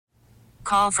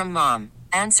Call from mom.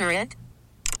 Answer it.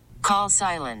 Call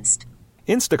silenced.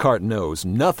 Instacart knows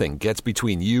nothing gets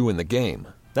between you and the game.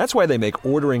 That's why they make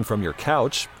ordering from your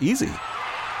couch easy.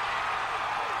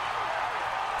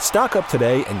 Stock up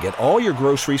today and get all your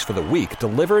groceries for the week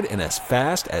delivered in as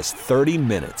fast as 30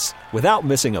 minutes without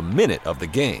missing a minute of the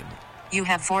game. You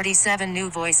have 47 new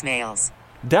voicemails.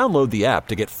 Download the app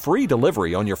to get free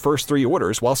delivery on your first 3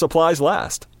 orders while supplies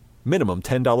last. Minimum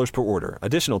 $10 per order.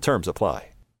 Additional terms apply.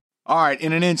 All right,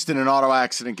 in an instant, an auto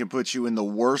accident can put you in the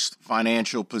worst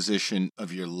financial position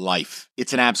of your life.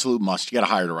 It's an absolute must. You got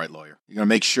to hire the right lawyer. You're going to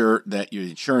make sure that your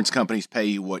insurance companies pay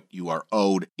you what you are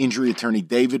owed. Injury attorney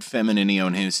David Feminini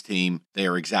and his team, they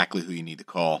are exactly who you need to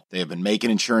call. They have been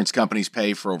making insurance companies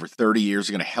pay for over 30 years.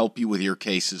 They're going to help you with your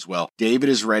case as well. David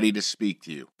is ready to speak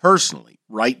to you personally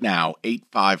right now,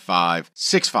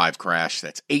 855-65-CRASH.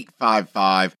 That's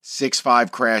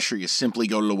 855-65-CRASH, or you simply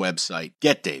go to the website,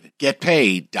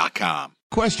 getdavidgetpaid.com.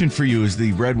 Question for you is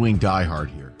the Red Wing diehard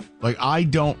here. Like, I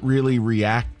don't really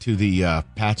react to the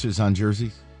patches on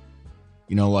jerseys.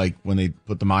 You know, like when they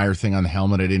put the Meyer thing on the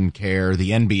helmet, I didn't care.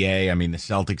 The NBA, I mean, the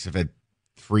Celtics have had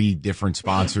 3 different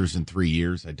sponsors in 3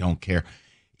 years. I don't care.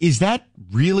 Is that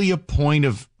really a point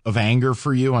of anger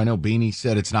for you? I know Beanie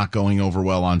said it's not going over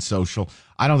well on social.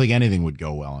 I don't think anything would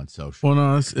go well on social. Well,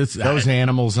 no, it's those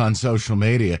animals on social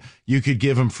media. You could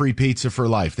give them free pizza for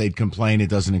life. They'd complain it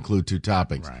doesn't include 2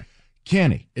 toppings. Right.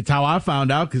 Kenny. It's how I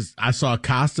found out, because I saw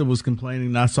Costa was complaining,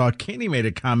 and I saw Kenny made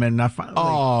a comment, and I finally...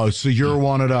 Oh, so you're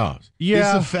one of those.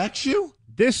 Yeah. This affects you?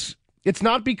 It's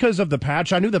not because of the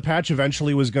patch. I knew the patch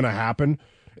eventually was going to happen.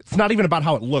 It's not even about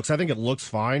how it looks. I think it looks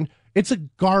fine. It's a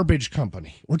garbage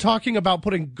company. We're talking about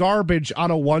putting garbage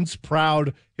on a once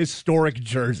proud historic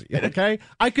jersey, okay?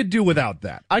 I could do without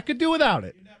that. I could do without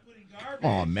it. You're not putting garbage.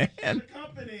 Oh, man.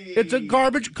 It's a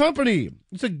garbage company.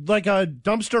 It's like a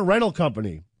dumpster rental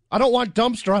company. I don't want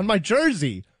dumpster on my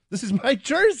jersey. This is my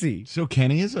jersey. So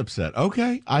Kenny is upset.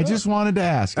 Okay. I just wanted to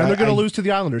ask. And they're going to lose to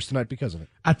the Islanders tonight because of it.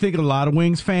 I think a lot of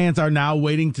Wings fans are now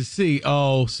waiting to see,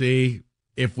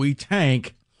 if we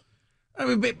tank. I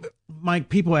mean, Mike,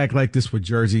 people act like this with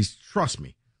jerseys. Trust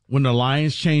me. When the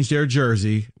Lions change their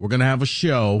jersey, we're going to have a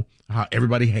show how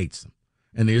everybody hates them.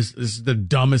 And this is the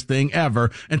dumbest thing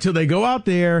ever until they go out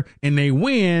there and they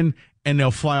win and they'll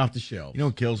fly off the shelf. You know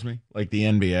what kills me? Like the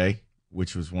NBA,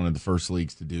 which was one of the first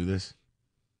leagues to do this.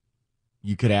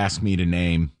 You could ask me to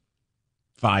name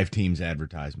 5 teams'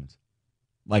 advertisements.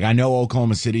 Like, I know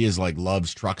Oklahoma City is like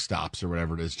loves truck stops or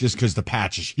whatever it is, just because the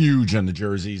patch is huge on the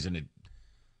jerseys. And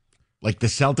like the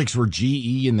Celtics were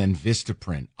GE and then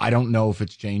Vistaprint. I don't know if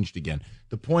it's changed again.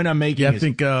 The point I'm making is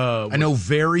I know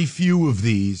very few of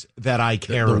these that I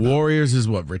care about. The Warriors is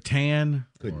what, Rattan?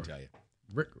 Couldn't tell you.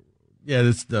 Yeah,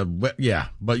 it's but yeah.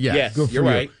 Yes, good for you're you.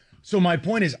 right. So my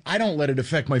point is, I don't let it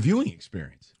affect my viewing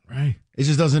experience. Right. It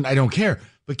just doesn't, I don't care.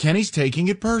 But Kenny's taking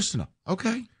it personal.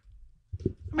 Okay.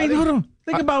 I mean, hold on.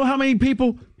 Think about how many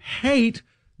people hate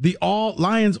the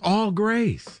Lions all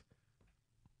grays.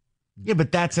 Yeah,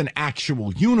 but that's an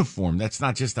actual uniform. That's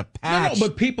not just a patch. No,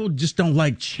 but people just don't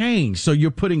like change. So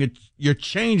you're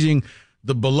changing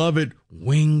the beloved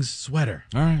Wings sweater.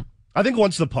 All right. I think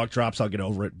once the puck drops, I'll get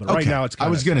over it. But right now, it's kind of...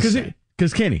 I was going to say.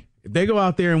 Because, Kenny, if they go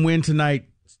out there and win tonight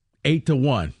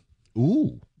 8-1.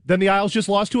 Ooh. Then the Isles just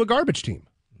lost to a garbage team.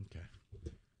 Okay.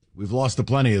 We've lost to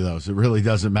plenty of those. It really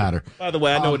doesn't matter. By the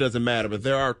way, I know it doesn't matter, but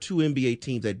there are 2 NBA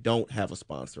teams that don't have a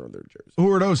sponsor on their jersey.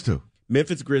 Who are those 2?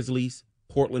 Memphis Grizzlies,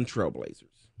 Portland Trailblazers.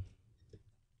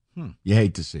 You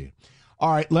hate to see it.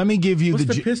 All right, let me give you What's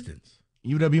the Pistons?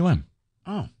 UWM.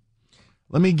 Oh.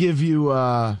 Let me give you,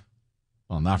 well,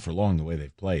 not for long the way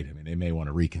they've played. I mean, they may want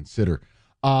to reconsider.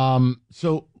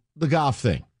 So the Goff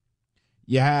thing.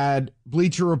 You had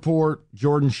Bleacher Report,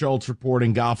 Jordan Schultz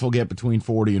reporting Goff will get between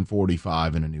 40 and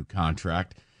 45 in a new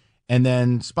contract. And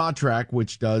then Spot Track,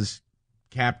 which does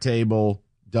cap table,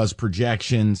 does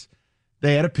projections.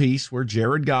 They had a piece where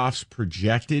Jared Goff's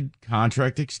projected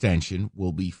contract extension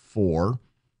will be 4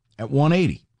 at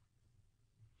 180.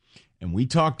 And we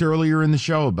talked earlier in the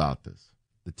show about this.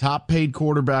 The top paid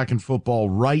quarterback in football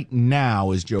right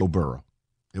now is Joe Burrow.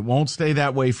 It won't stay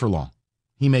that way for long.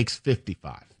 He makes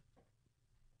 55.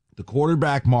 The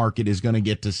quarterback market is going to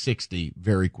get to 60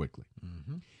 very quickly.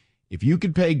 Mm-hmm. If you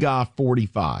could pay Goff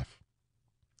 45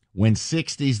 when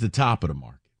 60 is the top of the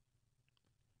market,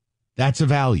 that's a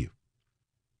value.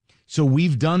 So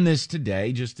we've done this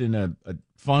today just in a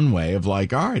fun way of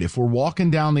like, all right, if we're walking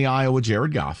down the aisle with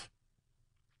Jared Goff,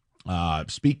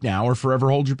 speak now or forever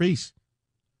hold your peace.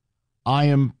 I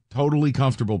am totally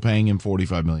comfortable paying him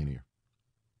 $45 million a year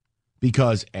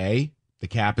because A, the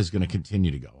cap is going to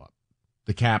continue to go up.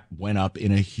 The cap went up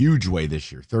in a huge way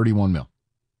this year, $31 million.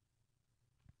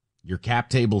 Your cap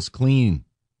table's clean.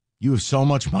 You have so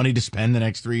much money to spend the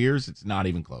next 3 years, it's not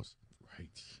even close. Right.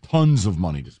 Tons of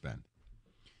money to spend.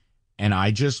 And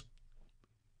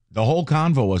the whole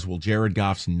convo was, well, Jared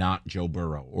Goff's not Joe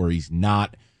Burrow, or he's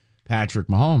not Patrick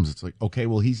Mahomes. It's like, okay,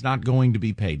 well, he's not going to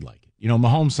be paid like it.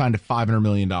 Mahomes signed a $500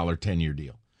 million 10-year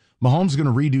deal. Mahomes is going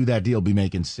to redo that deal, be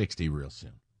making 60 real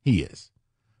soon. He is.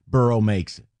 Burrow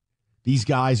makes it. These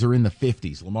guys are in the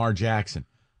 50s. Lamar Jackson.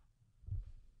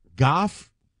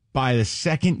 Goff, by the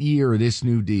second year of this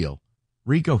new deal,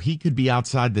 Rico, he could be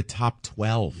outside the top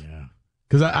 12. Yeah.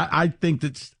 Because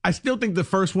I still think the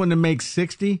first one to make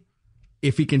 60,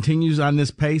 if he continues on this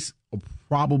pace, will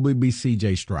probably be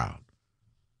C.J. Stroud.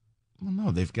 Well,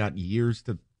 no, they've got years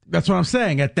to. That's what I'm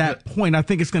saying. At that point, I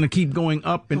think it's going to keep going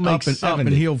up and up and 70. Up,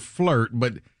 and he'll flirt,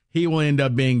 but he will end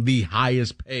up being the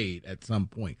highest paid at some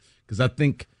point. Because I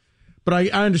think, but I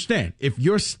understand if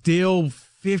you're still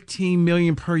 $15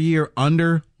 million per year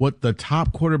under what the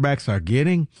top quarterbacks are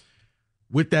getting,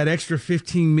 with that extra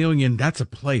 $15 million, that's a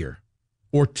player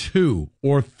or two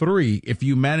or three, if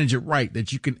you manage it right,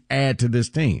 that you can add to this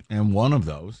team. And one of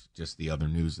those, just the other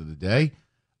news of the day,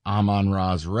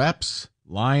 Amon-Ra's reps,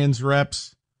 Lions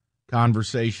reps,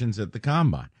 conversations at the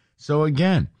Combine. So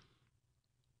again,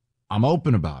 I'm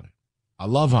open about it. I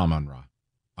love Amon-Ra.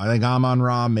 I think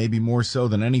Amon-Ra, maybe more so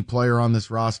than any player on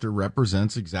this roster,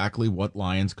 represents exactly what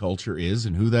Lions culture is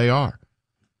and who they are.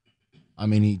 I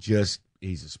mean,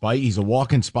 he's a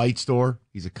walking spite store.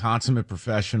 He's a consummate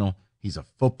professional. He's a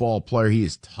football player. He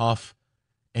is tough.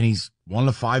 And he's one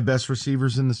of the 5 best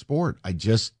receivers in the sport.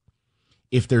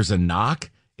 If there's a knock,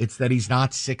 it's that he's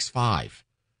not 6'5",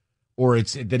 or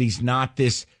it's that he's not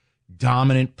this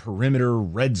dominant perimeter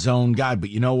red zone guy.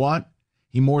 But you know what?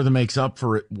 He more than makes up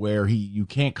for it where you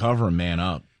can't cover a man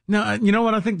up. Now, you know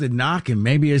what? I think the knock, and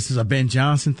maybe this is a Ben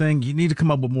Johnson thing, you need to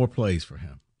come up with more plays for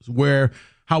him.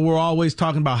 How we're always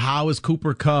talking about how is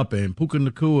Cooper Kupp and Puka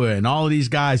Nacua and all of these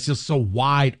guys just so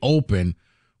wide open,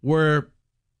 where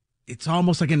it's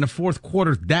almost like in the fourth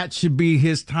quarter, that should be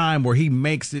his time where he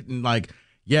makes it and like,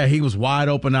 yeah, he was wide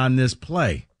open on this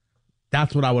play.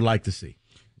 That's what I would like to see.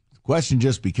 The question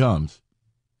just becomes,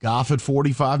 Goff at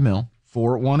 $45 million,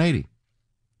 4 at 180.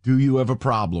 Do you have a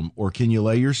problem, or can you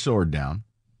lay your sword down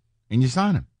and you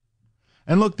sign him?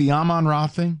 And look, the Amon-Ra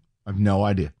thing, I have no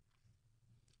idea.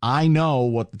 I know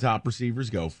what the top receivers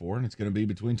go for, and it's going to be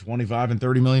between $25 and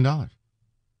 $30 million.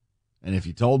 And if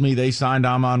you told me they signed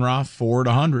Amon-Ra 4 at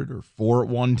 100 or 4 at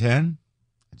 110,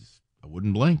 I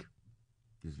wouldn't blink.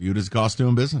 Just viewed as a cost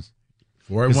doing business.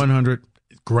 4 at 100,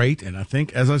 great. And I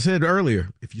think, as I said earlier,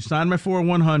 if you sign my 4 at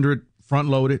 100, front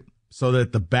load it so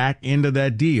that the back end of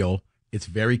that deal, it's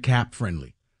very cap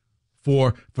friendly.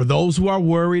 For those who are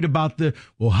worried about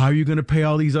how are you going to pay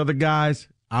all these other guys?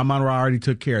 Amon-Ra already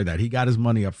took care of that. He got his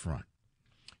money up front.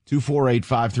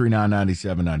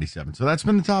 248-539-9797. So that's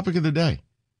been the topic of the day.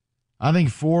 I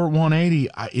think 4 at 180,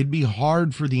 it'd be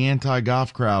hard for the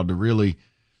anti-Goff crowd to really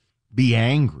be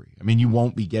angry. I mean, you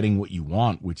won't be getting what you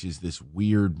want, which is this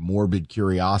weird, morbid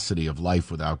curiosity of life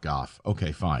without Goff.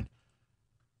 Okay, fine.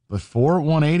 But 4 at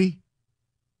 180?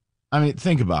 I mean,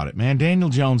 think about it, man. Daniel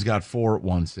Jones got 4 at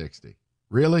 160.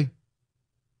 Really?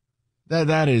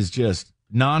 That is just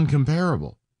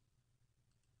non-comparable.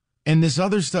 And this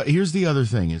other stuff, here's the other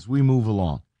thing as we move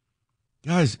along.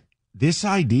 Guys, this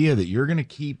idea that you're going to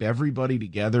keep everybody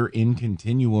together in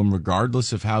continuum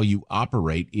regardless of how you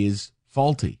operate is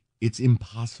faulty. It's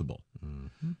impossible.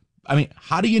 Mm-hmm. I mean,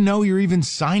 how do you know you're even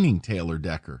signing Taylor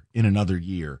Decker in another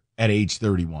year at age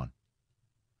 31?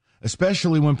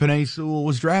 Especially when Penei Sewell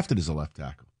was drafted as a left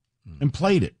tackle and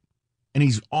played it. And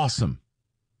he's awesome.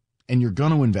 And you're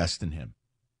going to invest in him.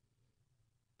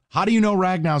 How do you know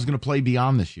Ragnow's going to play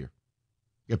beyond this year?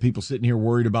 You got people sitting here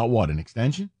worried about what, an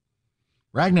extension?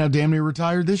 Ragnow damn near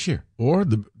retired this year. Or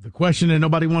the question that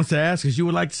nobody wants to ask is, you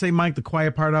would like to say, Mike, the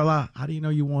quiet part out loud, how do you know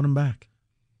you want him back?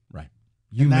 Right.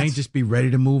 You may just be ready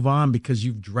to move on because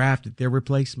you've drafted their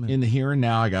replacement. In the here and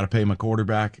now, I got to pay my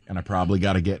quarterback, and I probably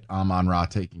got to get Amon-Ra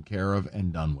taken care of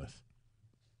and done with.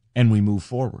 And we move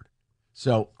forward.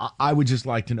 So I would just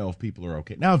like to know if people are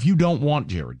okay. Now, if you don't want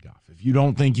Jared Goff, if you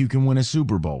don't think you can win a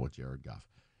Super Bowl with Jared Goff,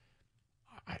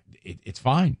 it's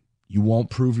fine. You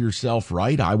won't prove yourself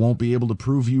right. I won't be able to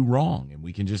prove you wrong, and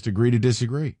we can just agree to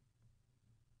disagree.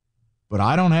 But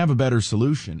I don't have a better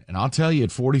solution, and I'll tell you, at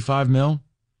 $45 million,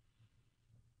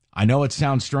 I know it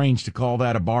sounds strange to call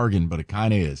that a bargain, but it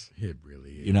kind of is. It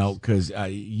really is. You know, because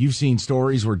you've seen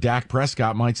stories where Dak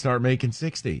Prescott might start making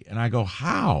 60, and I go,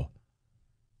 how?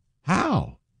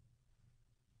 How?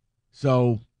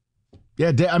 So,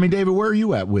 yeah, I mean, David, where are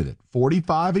you at with it?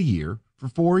 45 a year for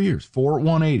 4 years, 4 at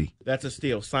 180. That's a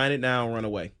steal. Sign it now and run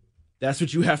away. That's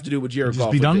what you have to do with Jared Just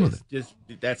Goff. be done with it. Just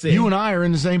that's it. You and I are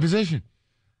in the same position.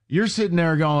 You're sitting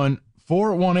there going,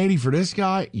 4 at 180 for this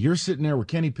guy. You're sitting there with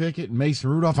Kenny Pickett and Mason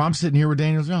Rudolph. I'm sitting here with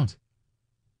Daniel Jones.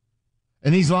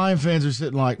 And these Lion fans are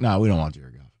sitting like, no, we don't want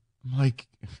Jared Goff. I'm like,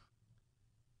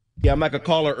 yeah, I'm like a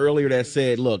caller earlier that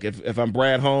said, look, if I'm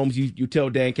Brad Holmes, you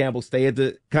tell Dan Campbell, stay at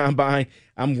the combine.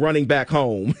 I'm running back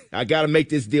home. I got to make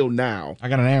this deal now. I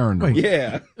got an errand. Wait,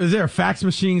 yeah. Is there a fax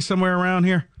machine somewhere around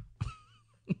here?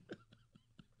 Let's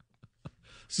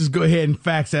just go ahead and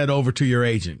fax that over to your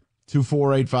agent.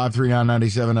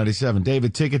 248-539-9797.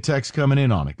 David, ticket text coming in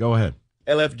on it. Go ahead.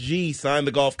 LFG signed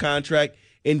the Goff contract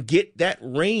and get that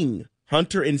ring.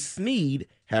 Hunter and Snead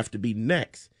have to be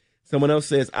next. Someone else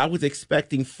says, I was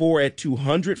expecting 4 at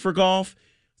 200 for Goff,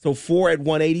 so 4 at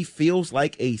 180 feels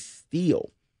like a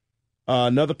steal.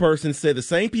 Another person said the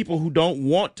same people who don't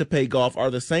want to pay Goff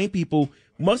are the same people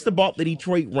who must have bought the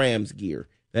Detroit Rams gear.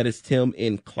 That is Tim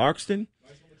in Clarkston.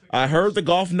 I heard the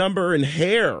Goff number and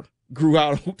hair grew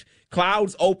out.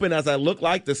 Clouds open as I look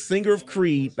like the singer of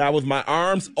Creed. Now with my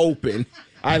arms open,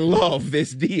 I love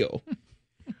this deal.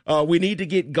 We need to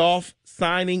get Goff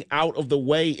signing out of the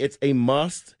way. It's a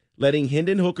must. Letting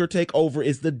Hendon Hooker take over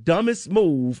is the dumbest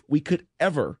move we could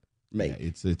ever make.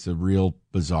 Yeah, it's a real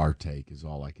bizarre take is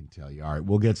all I can tell you. All right,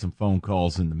 we'll get some phone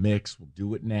calls in the mix. We'll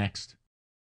do it next.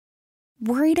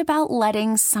 Worried about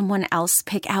letting someone else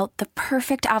pick out the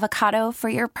perfect avocado for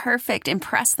your perfect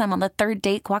impress them on the third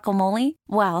date guacamole?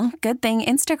 Well, good thing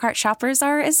Instacart shoppers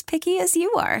are as picky as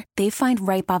you are. They find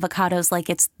ripe avocados like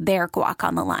it's their guac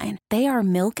on the line. They are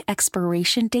milk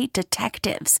expiration date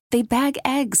detectives. They bag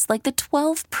eggs like the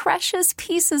 12 precious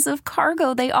pieces of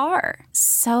cargo they are.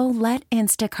 So let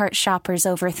Instacart shoppers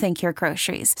overthink your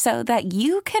groceries so that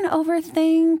you can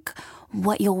overthink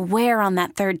what you'll wear on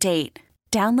that third date.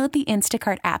 Download the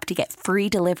Instacart app to get free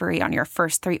delivery on your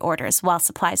first 3 orders while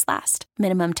supplies last.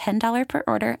 Minimum $10 per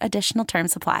order. Additional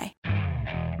terms apply.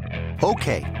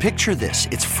 Okay, picture this.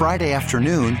 It's Friday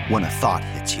afternoon when a thought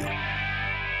hits you.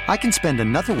 I can spend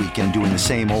another weekend doing the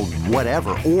same old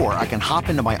whatever, or I can hop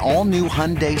into my all-new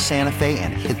Hyundai Santa Fe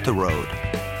and hit the road.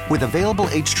 With available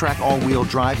H-Track all-wheel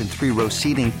drive and 3-row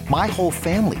seating, my whole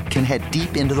family can head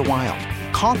deep into the wild.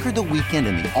 Conquer the weekend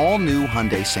in the all-new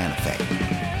Hyundai Santa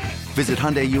Fe. Visit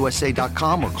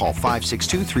HyundaiUSA.com or call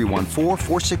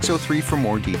 562-314-4603 for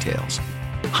more details.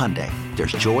 Hyundai,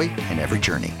 there's joy in every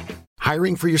journey.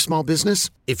 Hiring for your small business?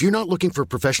 If you're not looking for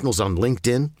professionals on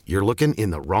LinkedIn, you're looking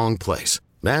in the wrong place.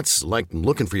 That's like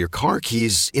looking for your car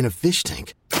keys in a fish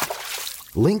tank.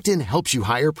 LinkedIn helps you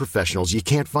hire professionals you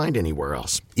can't find anywhere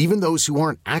else, even those who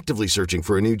aren't actively searching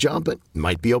for a new job but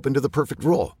might be open to the perfect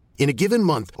role. In a given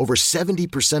month, over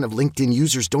 70% of LinkedIn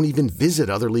users don't even visit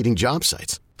other leading job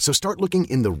sites. So start looking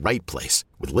in the right place.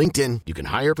 With LinkedIn, you can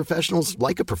hire professionals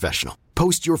like a professional.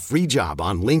 Post your free job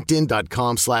on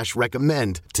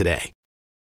linkedin.com/recommend today.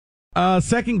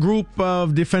 Second group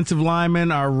of defensive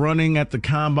linemen are running at the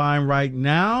combine right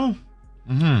now.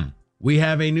 We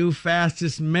have a new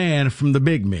fastest man from the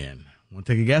big men. Want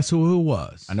to take a guess who it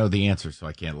was? I know the answer, so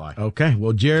I can't lie. Okay,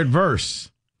 well, Jared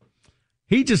Verse.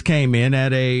 He just came in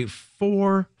at a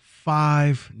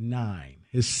 4.59.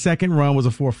 His second run was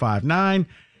a 4.59.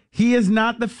 He is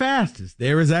not the fastest.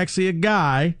 There is actually a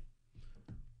guy,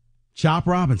 Chop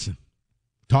Robinson.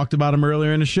 Talked about him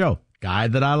earlier in the show. Guy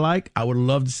that I like. I would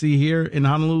love to see here in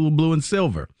Honolulu Blue and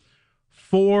Silver.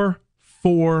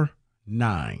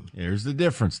 4.49. Here's the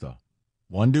difference, though.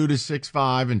 One dude is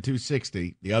 6'5" and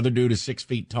 260. The other dude is 6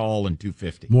 feet tall and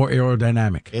 250. More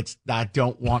aerodynamic. I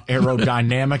don't want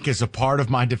aerodynamic as a part of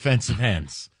my defensive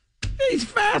ends. He's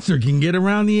faster. Can get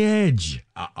around the edge.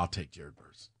 I'll take Jared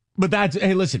Verse. But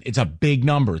hey, listen, it's a big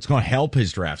number. It's going to help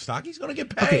his draft stock. He's going to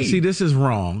get paid. Okay, see, this is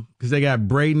wrong because they got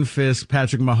Braden Fisk,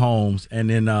 Patrick Mahomes, and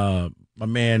then my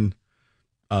man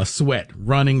Sweat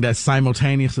running that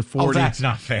simultaneous 40. Oh, that's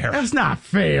not fair. That's not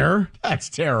fair. That's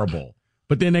terrible.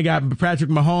 But then they got Patrick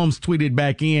Mahomes tweeted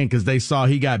back in because they saw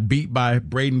he got beat by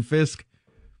Braden Fisk.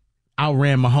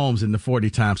 Outran Mahomes in the 40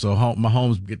 times. So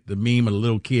Mahomes get the meme of the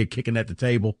little kid kicking at the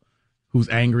table who's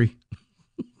angry.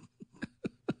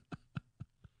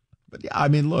 But yeah, I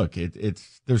mean, look,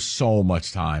 there's so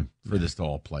much time for this to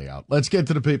all play out. Let's get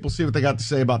to the people, see what they got to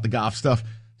say about the Goff stuff.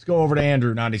 Let's go over to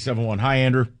Andrew, 97.1. Hi,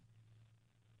 Andrew.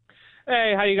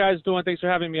 Hey, how you guys doing? Thanks for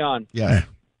having me on. Yeah.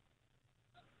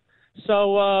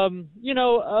 So,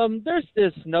 there's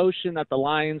this notion that the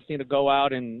Lions need to go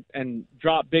out and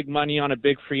drop big money on a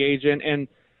big free agent, and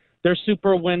their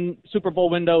Super Bowl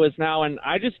window is now, and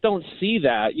I just don't see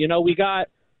that. We got,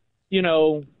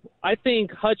 I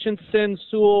think Hutchinson,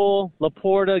 Sewell,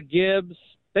 Laporta, Gibbs,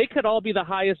 they could all be the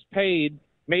highest paid,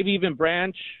 maybe even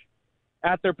Branch,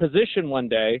 at their position one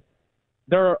day,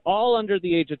 they're all under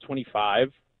the age of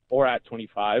 25 or at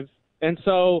 25. And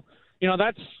so,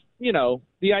 that's,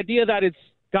 the idea that it's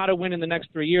got to win in the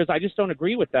next 3 years, I just don't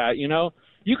agree with that.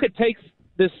 You could take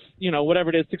this, whatever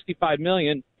it is, $65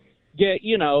 million, get,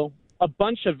 a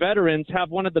bunch of veterans, have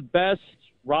one of the best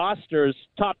rosters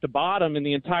top to bottom in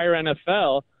the entire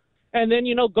NFL, and then,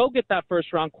 go get that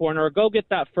first-round corner or go get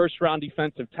that first-round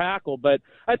defensive tackle. But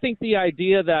I think the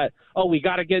idea that, we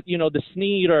got to get, the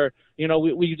Snead or,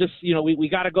 we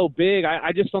got to go big,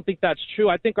 I just don't think that's true.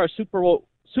 I think our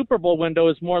Super Bowl window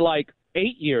is more like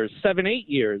 8 years, 7-8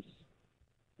 years,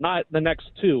 not the next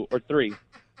 2 or 3.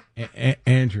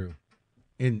 Andrew,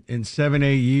 in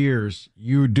 7-8 years,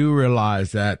 you do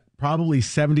realize that probably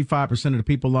 75% of the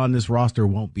people on this roster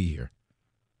won't be here.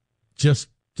 Just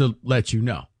to let you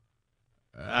know.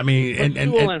 I mean,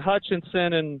 and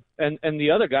Hutchinson and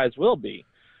the other guys will be.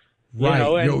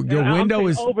 Right. Your window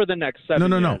is over the next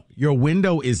 7 years. No. Your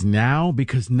window is now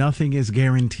because nothing is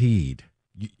guaranteed.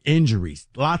 Injuries,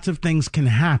 lots of things can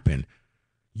happen.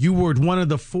 You were one of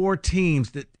the 4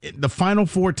 teams, the final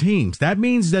 4 teams. That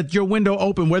means that your window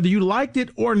opened whether you liked it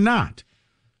or not.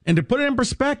 And to put it in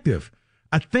perspective,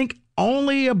 I think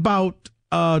only about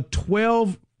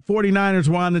 12 49ers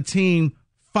were on the team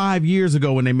 5 years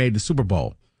ago when they made the Super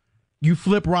Bowl. You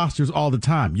flip rosters all the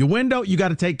time. Your window, you got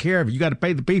to take care of it. You got to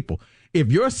pay the people.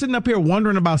 If you're sitting up here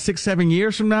wondering about 6-7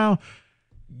 years from now,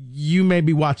 you may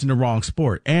be watching the wrong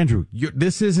sport. Andrew,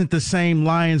 this isn't the same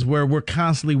Lions where we're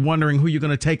constantly wondering who you're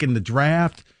going to take in the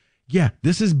draft. Yeah,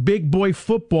 this is big boy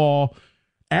football.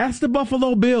 Ask the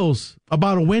Buffalo Bills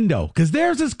about a window because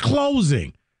theirs is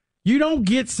closing. You don't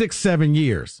get 6-7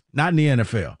 years, not in the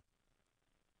NFL.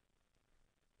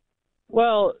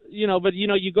 Well, but,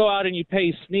 you go out and you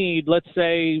pay Snead, let's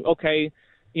say, okay,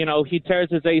 he tears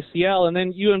his ACL, and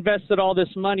then you invested all this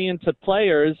money into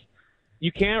players.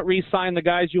 You can't re-sign the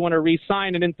guys you want to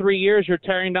re-sign, and in 3 years you're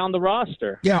tearing down the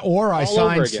roster. Yeah, or I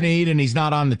signed Snead and he's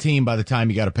not on the team by the time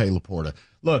you got to pay Laporta.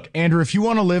 Look, Andrew, if you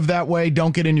want to live that way,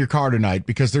 don't get in your car tonight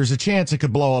because there's a chance it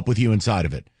could blow up with you inside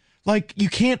of it. Like, you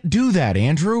can't do that,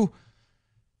 Andrew.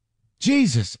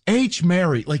 Jesus, H.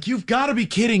 Mary, you've got to be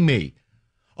kidding me.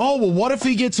 Oh, well, what if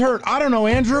he gets hurt? I don't know,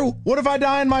 Andrew. What if I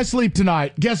die in my sleep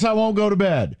tonight? Guess I won't go to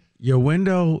bed. Your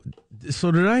window,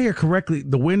 so did I hear correctly,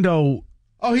 the window...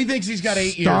 Oh, he thinks he's got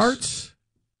 8 years. Starts.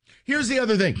 Here's the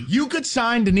other thing. You could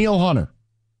sign Danielle Hunter,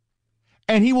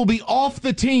 and he will be off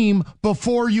the team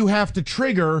before you have to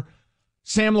trigger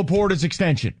Sam Laporta's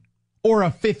extension or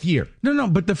a 5th year. No,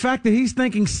 but the fact that he's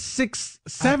thinking 6,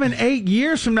 7, 8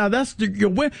 years from now, that's your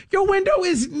window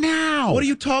is now. What are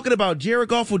you talking about? Jared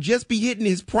Goff will just be hitting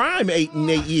his prime 8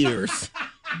 years.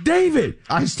 David,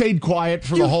 I stayed quiet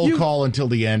for the whole call until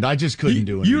the end. I just couldn't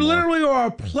do it. You literally are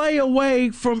a play away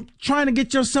from trying to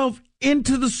get yourself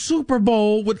into the Super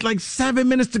Bowl with 7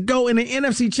 minutes to go in the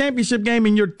NFC Championship game,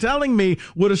 and you're telling me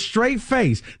with a straight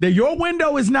face that your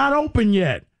window is not open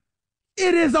yet.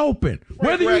 It is open,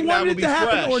 whether you want it to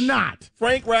happen or not.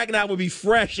 Frank Ragnow will be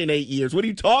fresh in 8 years. What are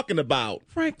you talking about?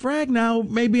 Frank Ragnow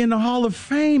may be in the Hall of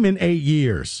Fame in 8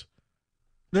 years.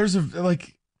 There's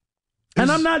and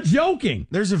I'm not joking.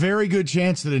 There's a very good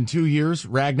chance that in 2 years,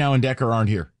 Ragnow and Decker aren't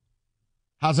here.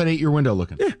 How's that 8-year window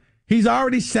looking? Yeah. He's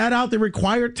already sat out the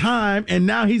required time, and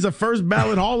now he's a first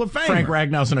ballot Hall of Famer. Frank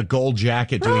Ragnow's in a gold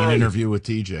jacket doing an interview with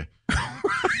TJ.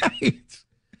 Right.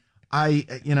 I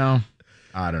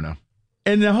don't know.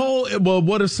 And the whole,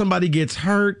 what if somebody gets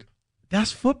hurt?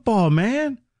 That's football,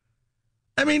 man.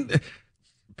 I mean,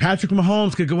 Patrick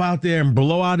Mahomes could go out there and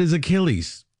blow out his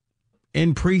Achilles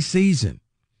in preseason.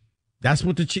 That's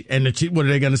what what are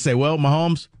they going to say? Well,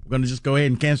 Mahomes, we're going to just go ahead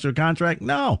and cancel your contract?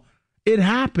 No, it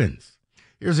happens.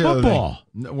 Here's the football.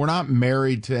 Other thing. We're not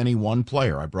married to any one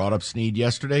player. I brought up Snead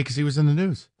yesterday because he was in the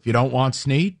news. If you don't want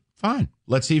Snead, fine.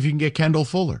 Let's see if you can get Kendall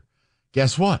Fuller.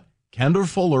 Guess what? Kendall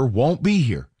Fuller won't be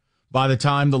here by the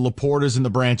time the Laportas and the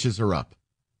Branches are up.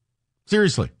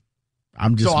 Seriously.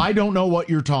 So I don't know what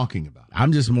you're talking about.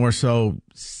 I'm just more so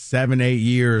 7-8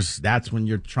 years. That's when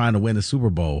you're trying to win a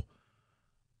Super Bowl.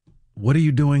 What are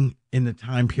you doing in the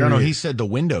time period? No, he said the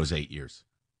window's 8 years.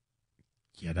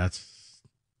 Yeah, That's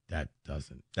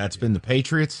been the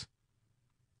Patriots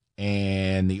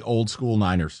and the old school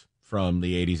Niners from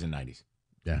the 80s and 90s.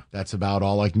 Yeah. That's about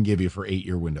all I can give you for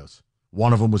 8-year windows.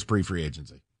 One of them was pre-free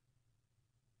agency.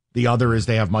 The other is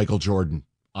they have Michael Jordan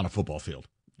on a football field.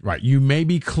 Right. You may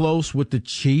be close with the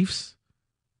Chiefs,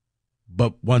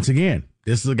 but once again,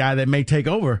 this is a guy that may take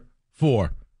over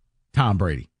for Tom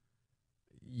Brady.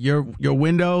 Your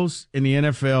windows in the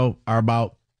NFL are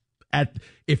about,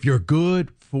 if you're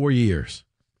good, 4 years,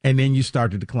 and then you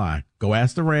start to decline. Go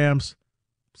ask the Rams.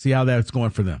 see how that's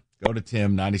going for them. Go to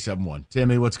Tim, 97.1.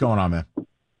 Timmy, what's going on, man?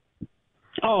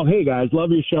 Oh, hey, guys. Love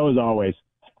your show as always.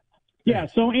 Yeah,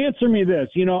 so answer me this.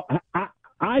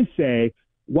 I say,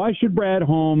 why should Brad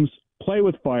Holmes play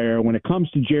with fire when it comes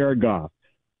to Jared Goff?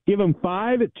 Give him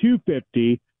 5 at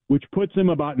 250, which puts him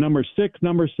about number 6,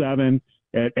 number 7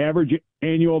 at average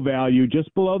annual value,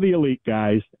 just below the elite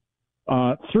guys.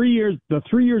 3 years, the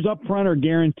 3 years up front are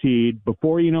guaranteed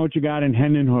before you know what you got in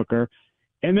Hendon Hooker.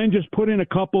 And then just put in a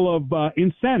couple of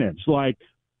incentives, like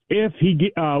if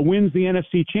he wins the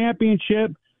NFC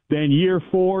Championship, then year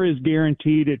 4 is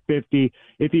guaranteed at 50.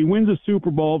 If he wins a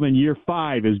Super Bowl, then year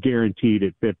 5 is guaranteed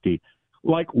at 50.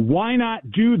 Like, why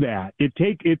not do that? It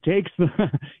takes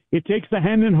the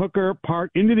Hendon Hooker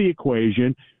part into the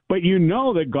equation, but you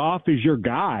know that Goff is your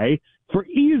guy for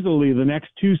easily the next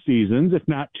 2 seasons, if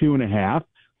not 2.5.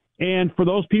 And for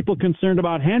those people concerned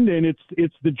about Hendon,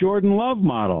 it's the Jordan Love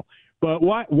model. But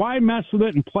why mess with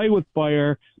it and play with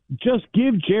fire? Just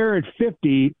give Jared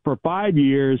 50 for 5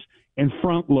 years and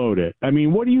front load it. I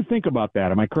mean, what do you think about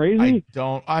that? Am I crazy?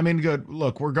 Good.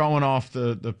 Look, we're going off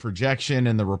the projection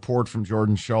and the report from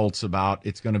Jordan Schultz about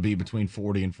it's going to be between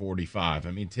 40 and 45.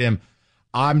 I mean, Tim,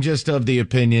 I'm just of the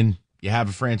opinion you have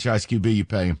a franchise QB, you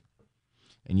pay him,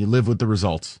 and you live with the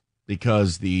results,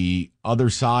 because the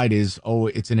other side is,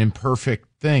 it's an imperfect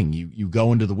thing. You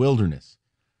go into the wilderness.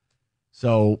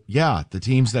 So, yeah, the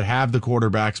teams that have the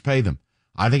quarterbacks pay them.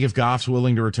 I think if Goff's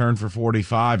willing to return for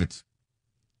 45, it's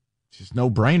just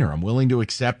no-brainer. I'm willing to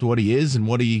accept what he is and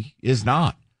what he is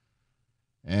not.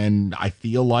 And I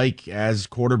feel like as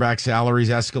quarterback salaries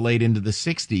escalate into the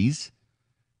 60s,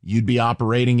 you'd be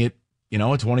operating at, a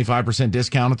 25%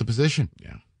 discount at the position.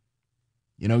 Yeah.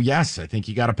 Yes, I think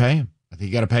you got to pay him. I think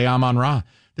you got to pay Amon-Ra.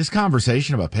 This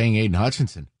conversation about paying Aiden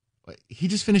Hutchinson, he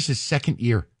just finished his 2nd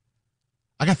year.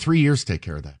 I got 3 years to take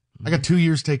care of that. I got 2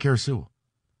 years to take care of Sewell.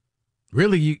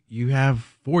 Really, you have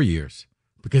 4 years,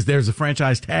 because there's a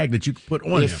franchise tag that you could put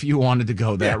on if you wanted to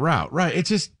go that route. Right. It's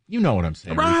just, you know what I'm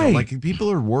saying. Right. Rico. Like,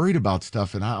 people are worried about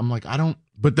stuff, and I'm like, I don't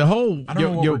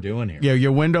know what we're doing here. Yeah,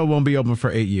 your window won't be open for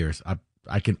 8 years.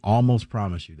 I can almost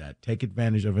promise you that. Take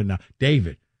advantage of it now.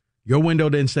 David, your window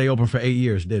didn't stay open for 8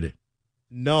 years, did it?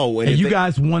 No. And you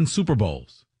guys won Super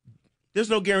Bowls. There's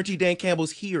no guarantee Dan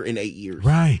Campbell's here in 8 years.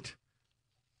 Right.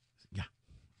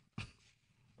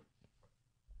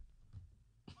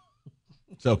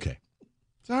 It's okay.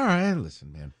 It's all right.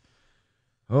 Listen, man.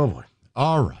 Oh, boy.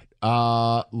 All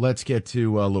right. Let's get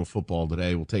to a little football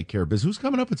today. We'll take care of business. Who's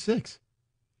coming up at 6?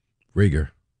 Rieger.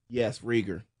 Yes,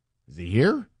 Rieger. Is he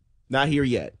here? Not here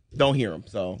yet. Don't hear him.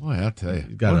 So, boy, I'll tell you.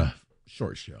 He's got a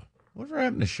short show. Whatever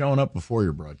happened to showing up before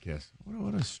your broadcast?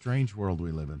 What a strange world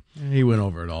we live in. He went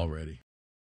over it already.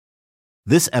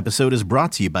 This episode is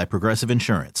brought to you by Progressive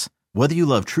Insurance. Whether you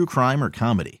love true crime or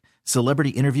comedy,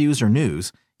 celebrity interviews or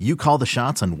news, you call the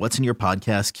shots on what's in your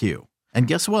podcast queue. And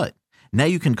guess what? Now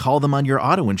you can call them on your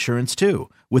auto insurance too,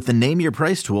 with the Name Your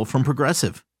Price tool from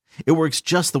Progressive. It works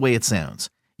just the way it sounds.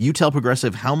 You tell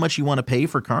Progressive how much you want to pay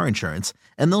for car insurance,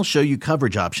 and they'll show you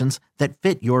coverage options that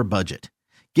fit your budget.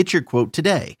 Get your quote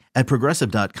today at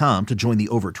Progressive.com to join the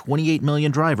over 28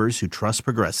 million drivers who trust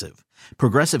Progressive.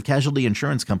 Progressive Casualty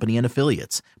Insurance Company and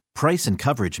Affiliates. Price and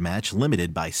coverage match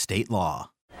limited by state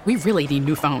law. We really need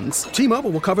new phones. T-Mobile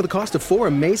will cover the cost of 4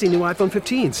 amazing new iPhone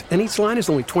 15s, and each line is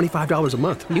only $25 a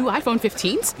month. New iPhone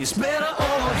 15s? It's better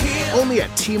over here. Only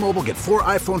at T-Mobile, get 4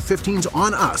 iPhone 15s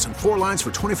on us and 4 lines for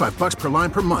 $25 per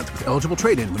line per month with eligible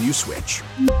trade-in when you switch.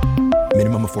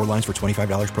 Minimum of 4 lines for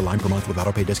 $25 per line per month with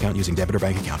autopay discount using debit or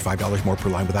bank account. $5 more per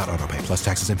line without autopay, plus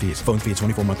taxes and fees. Phone fee at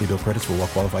 24 monthly bill credits for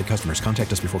well-qualified customers.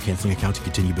 Contact us before canceling account to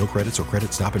continue bill credits or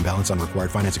credit stop and balance on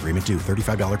required finance agreement due.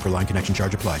 $35 per line connection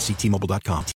charge applies. See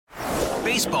T-Mobile.com.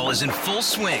 Baseball is in full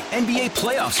swing. NBA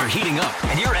playoffs are heating up,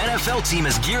 and your NFL team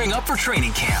is gearing up for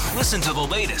training camp. Listen to the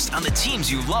latest on the teams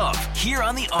you love here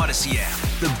on the Odyssey app.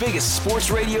 The biggest sports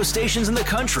radio stations in the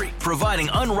country, providing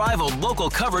unrivaled local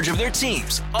coverage of their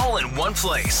teams, all in one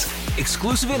place.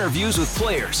 Exclusive interviews with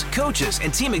players, coaches,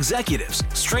 and team executives,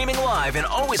 streaming live and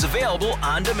always available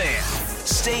on demand.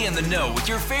 Stay in the know with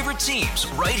your favorite teams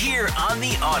right here on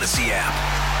the Odyssey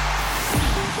app.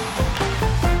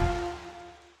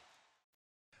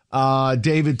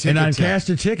 David Tickets. And on Cash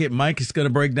the Ticket, Mike is going to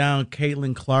break down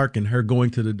Caitlin Clark and her going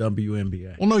to the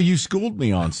WNBA. Well, no, you schooled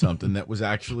me on something that was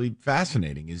actually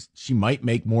fascinating. Is she might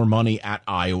make more money at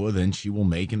Iowa than she will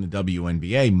make in the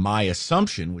WNBA. My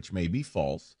assumption, which may be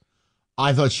false,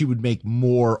 I thought she would make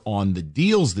more on the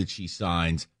deals that she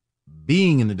signs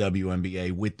being in the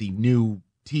WNBA with the new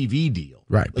TV deal.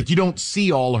 Right. Like, you don't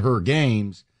see all her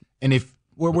games, and if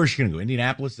Where's she going to go?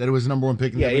 Indianapolis? That was the number one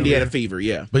pick? Yeah, Indiana Fever,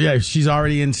 yeah. But yeah, she's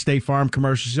already in State Farm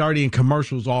commercials. She's already in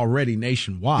commercials already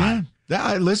nationwide.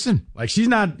 Yeah, listen. Like, she's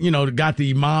not, got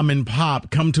the mom and pop,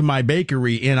 come to my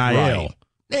bakery NIL.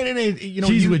 Right.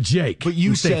 She's with Jake. But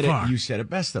you said it. You said it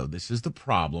best, though. This is the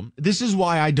problem. This is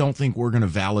why I don't think we're going to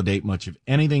validate much of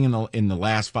anything in the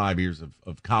last 5 years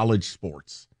of college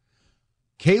sports.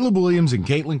 Caleb Williams and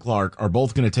Caitlin Clark are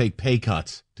both going to take pay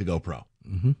cuts to go pro.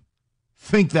 Mm-hmm.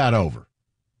 Think that over.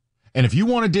 And if you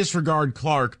want to disregard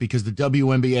Clark because the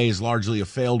WNBA is largely a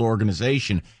failed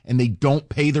organization and they don't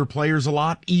pay their players a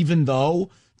lot, even though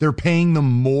they're paying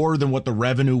them more than what the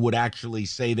revenue would actually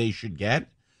say they should get,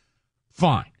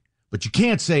 fine. But you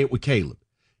can't say it with Caleb.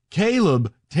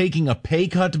 Caleb taking a pay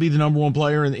cut to be the number one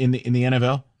player in the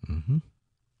NFL. Mm-hmm.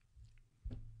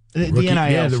 The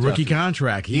NIL the stuff, rookie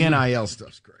contract. The NIL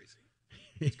stuff's crazy.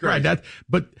 It's crazy. Right.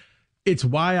 But it's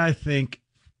why I think,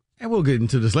 and we'll get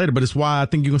into this later, but it's why I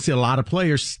think you're going to see a lot of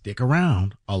players stick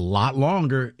around a lot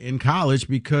longer in college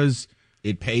because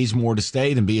it pays more to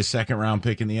stay than be a second-round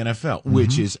pick in the NFL,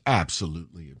 which is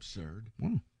absolutely absurd.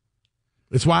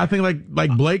 It's why I think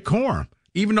like Blake Corum,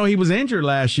 even though he was injured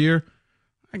last year,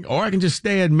 or I can just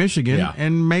stay at Michigan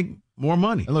and make more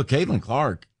money. And look, Caitlin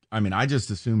Clark, I mean, I just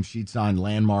assumed she'd sign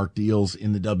landmark deals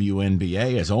in the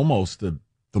WNBA as almost the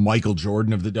Michael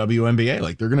Jordan of the WNBA.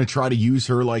 Like, they're going to try to use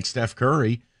her like Steph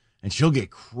Curry, and she'll get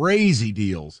crazy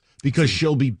deals because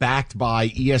she'll be backed by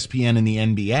ESPN and the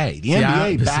NBA. The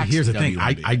NBA backs here's the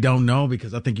WNBA. thing. I don't know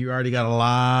because I think you already got a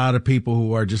lot of people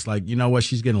who are just like, you know what,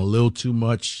 she's getting a little too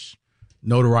much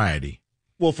notoriety.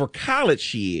 Well, for college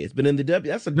she is, but in the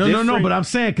that's a no. But I'm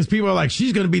saying because people are like,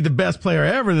 she's going to be the best player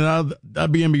ever, and the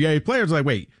WNBA players are like,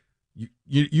 wait,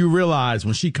 you realize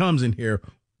when she comes in here,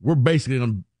 we're basically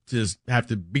going to just have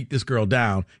to beat this girl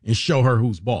down and show her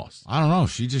who's boss. I don't know.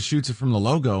 She just shoots it from the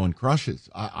logo and crushes.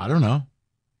 I don't know.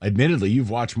 Admittedly, you've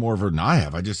watched more of her than I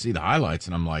have. I just see the highlights,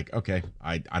 and I'm like, okay,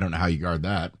 I don't know how you guard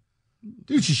that.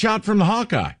 Dude, she shot from the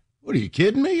Hawkeye. What, are you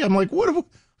kidding me? I'm like, what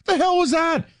the hell was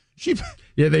that?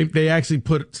 Yeah, they actually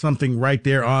put something right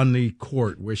there on the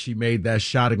court where she made that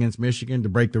shot against Michigan to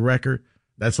break the record.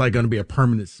 That's like going to be a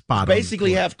permanent spot.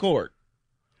 Basically half court.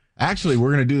 Actually, we're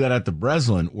going to do that at the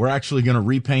Breslin. We're actually going to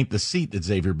repaint the seat that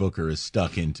Xavier Booker is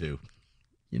stuck into.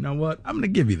 You know what? I'm going to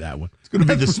give you that one. It's going to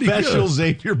be the special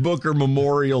Xavier Booker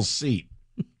memorial seat.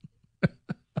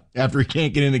 After he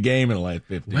can't get in the game in the last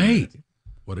 15 minutes.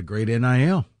 What a great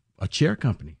NIL. A chair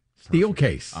company. Steel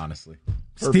case. Honestly.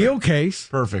 Steel case.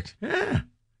 Perfect. Yeah.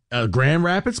 A Grand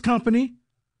Rapids company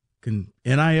can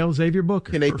NIL Xavier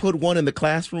Booker. Can they put one in the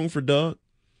classroom for Doug?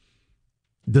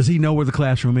 Does he know where the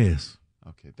classroom is?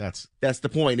 Okay, that's the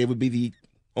point. It would be the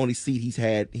only seat he's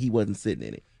had. He wasn't sitting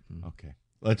in it. Okay.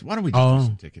 Why don't we just do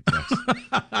some ticket texts?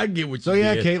 I get what so you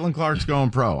yeah, did. Caitlin Clark's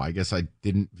going pro. I guess I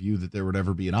didn't view that there would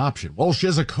ever be an option. Well, she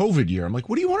has a COVID year. I'm like,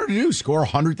 what do you want her to do? Score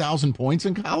 100,000 points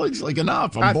in college? Like,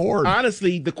 enough. I'm bored.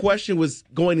 Honestly, the question was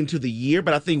going into the year,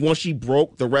 but I think once she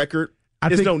broke the record,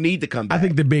 there's no need to come back. I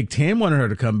think the Big Ten wanted her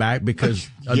to come back because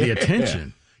of the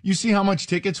attention. You see how much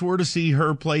tickets were to see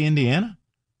her play Indiana?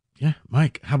 Yeah,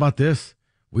 Mike, how about this?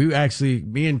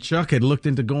 Me and Chuck had looked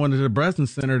into going to the Breslin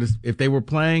Center if they were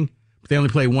playing. They only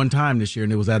played one time this year,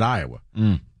 and it was at Iowa.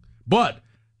 But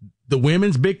the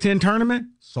women's Big Ten tournament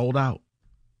sold out.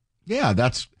 Yeah,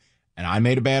 and I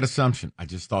made a bad assumption. I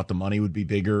just thought the money would be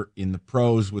bigger in the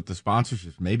pros with the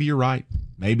sponsorships. Maybe you're right.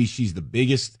 Maybe she's the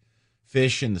biggest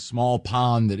fish in the small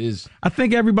pond that is. I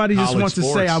think everybody just wants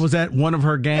sports. to say I was at one of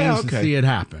her games to see it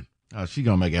happen. She's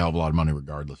going to make a hell of a lot of money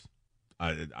regardless.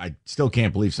 I still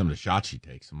can't believe some of the shots she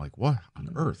takes. I'm like, what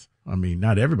on earth? I mean,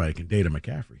 not everybody can date a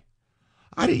McCaffrey.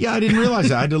 I didn't realize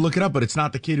that. I had to look it up, but it's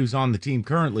not the kid who's on the team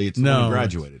currently. It's the one who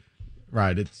graduated.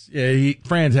 Right.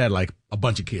 Fran's had like a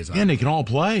bunch of kids on. And they can all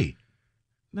play.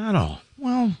 Not all.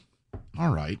 Well,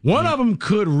 all right. One of them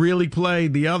could really play.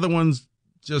 The other ones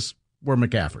just were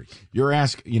McCaffrey. You're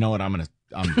asking, you know what? I'm going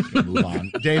to move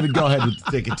on. David, go ahead with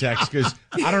the ticket text because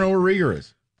I don't know where Rieger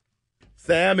is.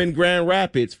 Sam in Grand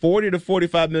Rapids, $40 to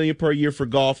 $45 million per year for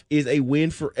golf is a win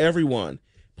for everyone.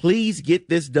 Please get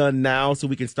this done now so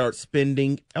we can start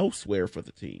spending elsewhere for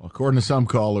the team. According to some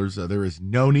callers, there is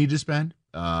no need to spend.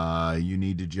 You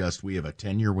need to we have a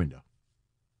 10-year window.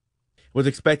 Was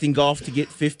expecting golf to get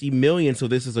 $50 million, so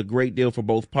this is a great deal for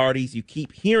both parties. You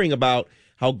keep hearing about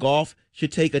how golf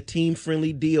should take a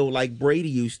team-friendly deal like Brady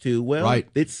used to. Well, right.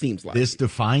 It seems like this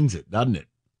defines it, doesn't it?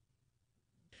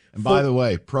 And by the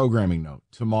way, programming note,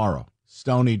 tomorrow,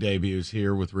 Stoney debuts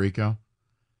here with Rico.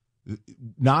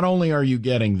 Not only are you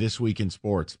getting This Week in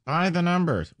Sports, by the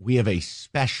numbers, we have a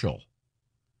special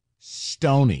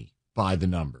Stoney by the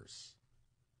numbers.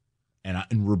 And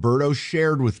Roberto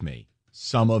shared with me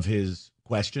some of his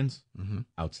questions.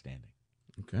 Outstanding.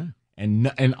 Okay.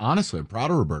 And honestly, I'm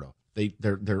proud of Roberto.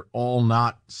 They're all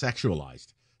not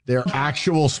sexualized. They're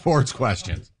actual sports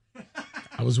questions.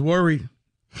 I was worried.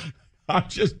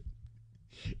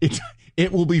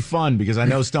 It will be fun because I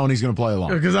know Stoney's going to play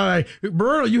along. Because I'm like,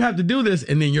 Roberto, you have to do this,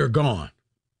 and then you're gone.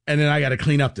 And then I got to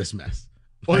clean up this mess.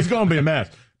 Well, it's going to be a mess.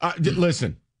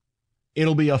 Listen,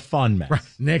 it'll be a fun mess. Right.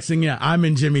 Next thing, I'm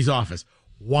in Jimmy's office.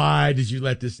 Why did you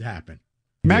let this happen?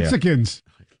 Mexicans.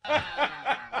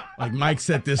 Like Mike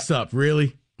set this up.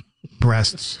 Really?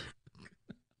 Breasts.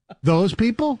 Those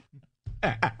people?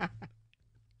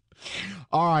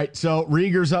 All right, so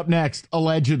Rieger's up next,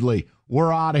 allegedly.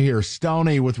 We're out of here.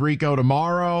 Stoney with Rico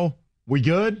tomorrow. We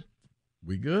good?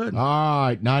 We good. All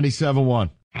right, 97.1.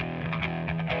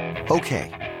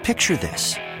 Okay, picture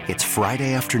this. It's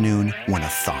Friday afternoon when a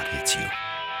thought hits you.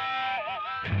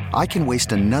 I can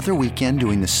waste another weekend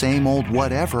doing the same old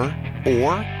whatever,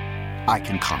 or I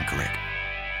can conquer it.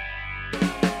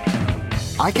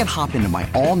 I can hop into my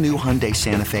all-new Hyundai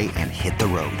Santa Fe and hit the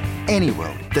road. Any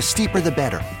road. The steeper, the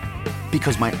better.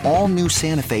 Because my all-new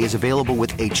Santa Fe is available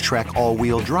with H-Track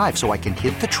all-wheel drive, so I can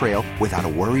hit the trail without a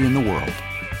worry in the world.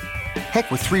 Heck,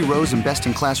 with 3 rows and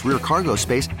best-in-class rear cargo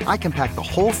space, I can pack the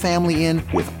whole family in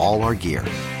with all our gear.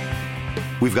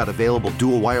 We've got available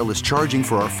dual wireless charging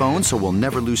for our phones, so we'll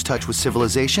never lose touch with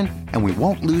civilization, and we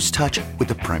won't lose touch with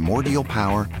the primordial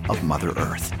power of Mother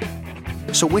Earth.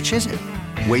 So which is it?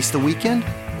 Waste the weekend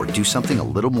or do something a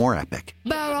little more epic?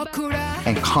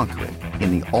 And conquer it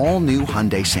in the all-new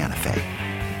Hyundai Santa Fe.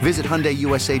 Visit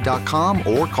HyundaiUSA.com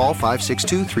or call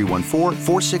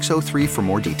 562-314-4603 for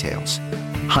more details.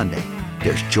 Hyundai,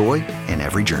 there's joy in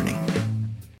every journey.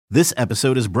 This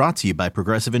episode is brought to you by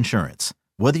Progressive Insurance.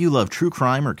 Whether you love true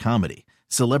crime or comedy,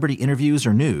 celebrity interviews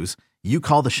or news, you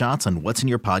call the shots on what's in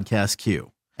your podcast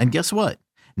queue. And guess what?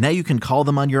 Now you can call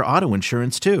them on your auto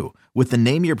insurance too with the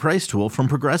Name Your Price tool from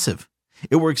Progressive.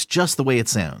 It works just the way it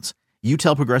sounds. You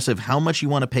tell Progressive how much you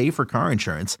want to pay for car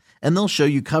insurance, and they'll show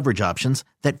you coverage options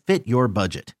that fit your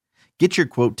budget. Get your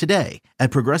quote today at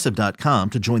Progressive.com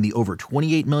to join the over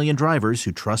 28 million drivers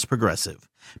who trust Progressive.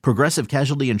 Progressive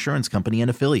Casualty Insurance Company and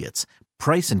Affiliates.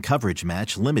 Price and coverage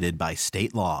match limited by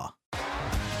state law.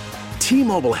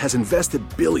 T-Mobile has invested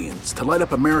billions to light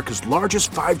up America's largest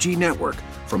 5G network,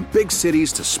 from big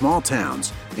cities to small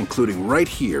towns, including right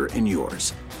here in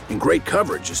yours. And great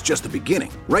coverage is just the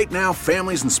beginning. Right now,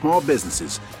 families and small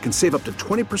businesses can save up to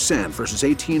 20% versus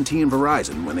AT&T and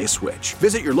Verizon when they switch.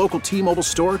 Visit your local T-Mobile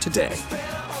store today.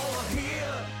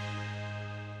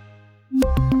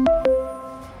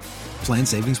 Plan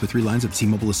savings with 3 lines of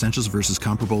T-Mobile Essentials versus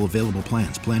comparable available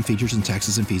plans. Plan features and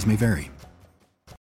taxes and fees may vary.